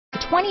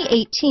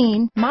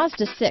2018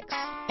 Mazda 6.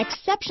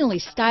 Exceptionally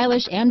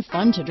stylish and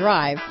fun to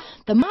drive,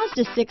 the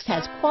Mazda 6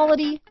 has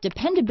quality,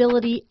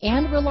 dependability,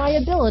 and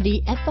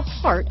reliability at the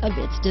heart of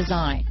its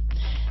design.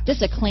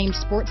 This acclaimed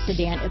sports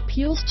sedan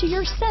appeals to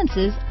your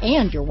senses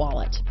and your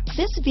wallet.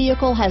 This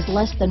vehicle has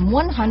less than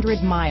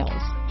 100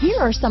 miles. Here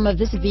are some of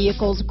this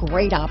vehicle's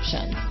great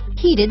options: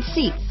 heated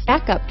seats,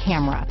 backup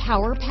camera,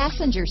 power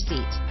passenger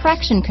seat,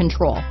 traction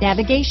control,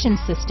 navigation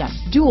system,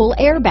 dual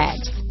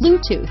airbags,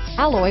 Bluetooth,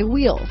 alloy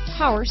wheels,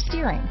 power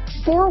steering,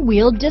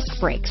 four-wheel disc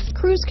brakes,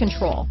 cruise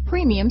control,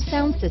 premium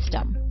sound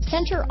system,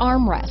 center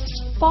armrest,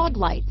 fog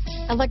lights,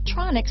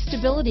 electronic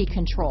stability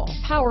control,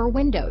 power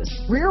windows,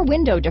 rear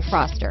window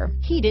defroster,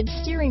 heated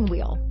steering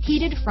wheel,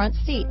 heated front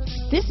seats.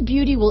 This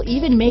beauty will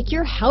even make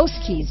your house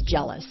keys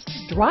jealous.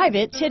 Drive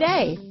it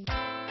today.